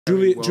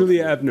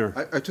Julia Ebner.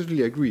 I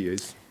totally agree.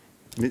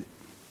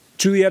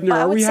 Julia Ebner,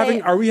 are we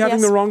having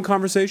yes. the wrong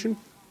conversation?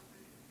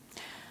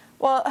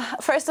 Well,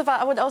 first of all,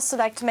 I would also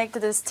like to make the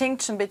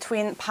distinction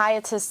between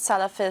pietist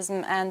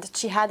Salafism and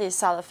jihadi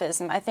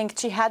Salafism. I think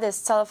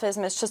jihadist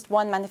Salafism is just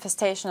one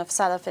manifestation of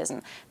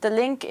Salafism. The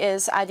link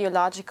is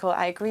ideological.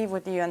 I agree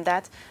with you on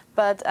that.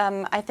 But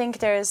I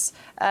think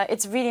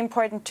it's really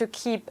important to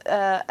keep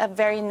a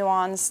very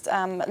nuanced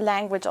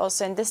language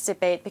also in this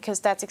debate,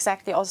 because that's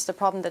exactly also the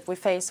problem that we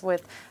face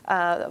with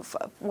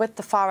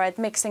the far right,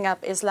 mixing up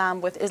Islam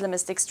with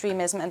Islamist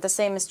extremism, and the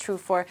same is true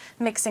for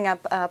mixing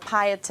up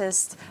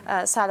pietist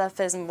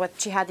Salafism with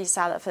jihadi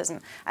Salafism.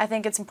 I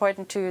think it's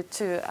important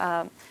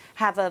to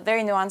have a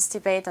very nuanced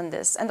debate on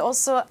this. And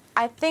also,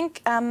 I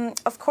think,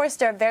 of course,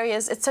 there are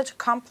various, it's such a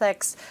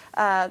complex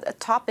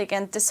topic,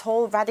 and this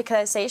whole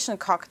radicalization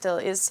cocktail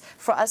is,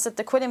 for us at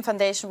the Quilliam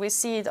Foundation, we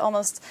see it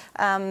almost,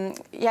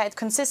 it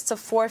consists of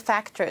 4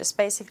 factors.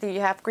 Basically,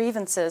 you have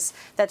grievances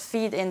that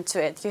feed into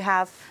it. You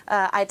have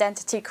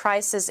identity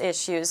crisis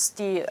issues,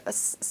 the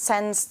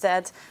sense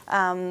that,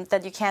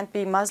 that you can't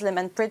be Muslim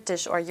and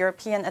British or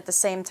European at the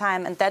same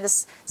time, and that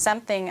is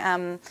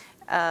something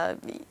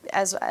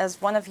as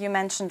one of you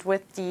mentioned,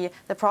 with the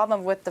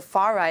problem with the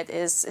far right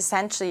is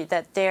essentially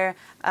that their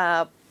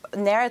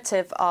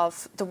narrative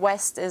of the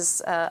West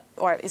is,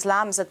 or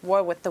Islam is at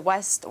war with the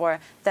West, or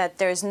that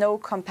there is no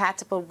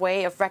compatible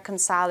way of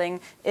reconciling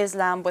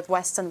Islam with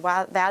Western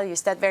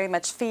values, that very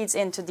much feeds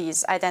into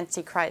these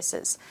identity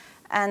crises.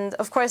 And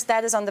of course,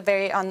 that is on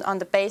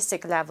the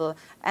basic level.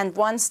 And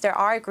once there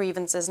are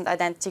grievances and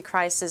identity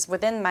crises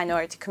within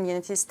minority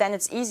communities, then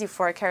it's easy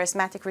for a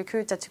charismatic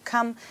recruiter to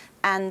come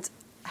and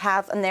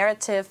have a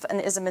narrative, an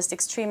Islamist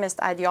extremist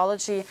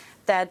ideology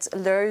that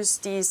lures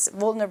these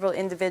vulnerable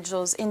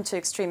individuals into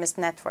extremist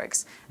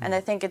networks. And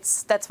I think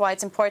that's why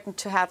it's important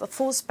to have a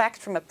full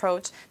spectrum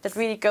approach that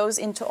really goes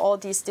into all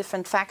these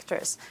different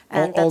factors.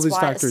 And all these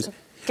factors.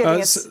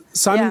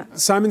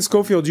 Simon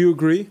Schofield, do you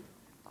agree?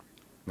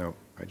 No,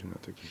 I do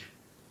not agree.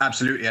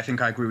 Absolutely. I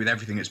think I agree with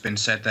everything that's been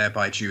said there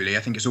by Julie.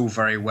 I think it's all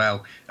very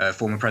well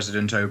former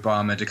President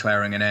Obama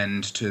declaring an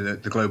end to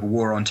the global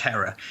war on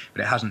terror,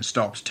 but it hasn't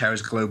stopped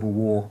terror's global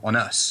war on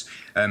us.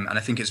 And I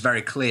think it's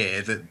very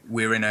clear that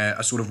we're in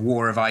a sort of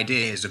war of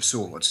ideas of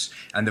sorts,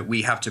 and that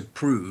we have to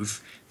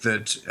prove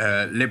that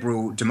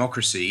liberal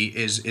democracy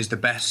is the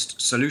best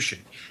solution.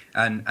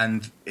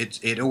 And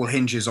it all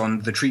hinges on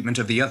the treatment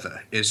of the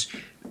other.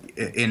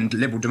 In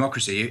liberal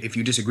democracy, if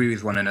you disagree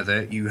with one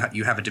another, you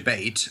have a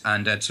debate,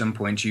 and at some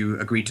point you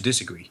agree to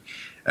disagree.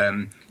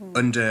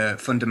 Under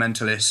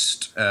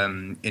fundamentalist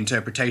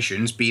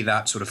interpretations, be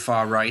that sort of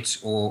far right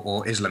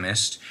or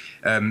Islamist,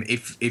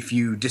 if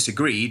you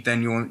disagree,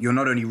 then you're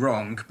not only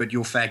wrong, but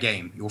you're fair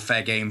game. You're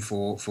fair game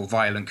for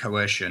violent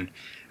coercion,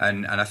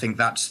 and I think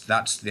that's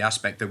the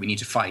aspect that we need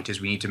to fight.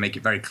 Is we need to make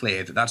it very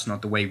clear that that's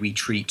not the way we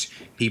treat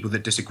people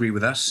that disagree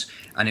with us,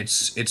 and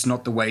it's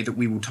not the way that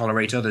we will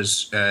tolerate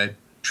others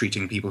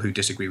treating people who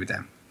disagree with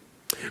them.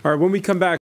 All right, when we come back.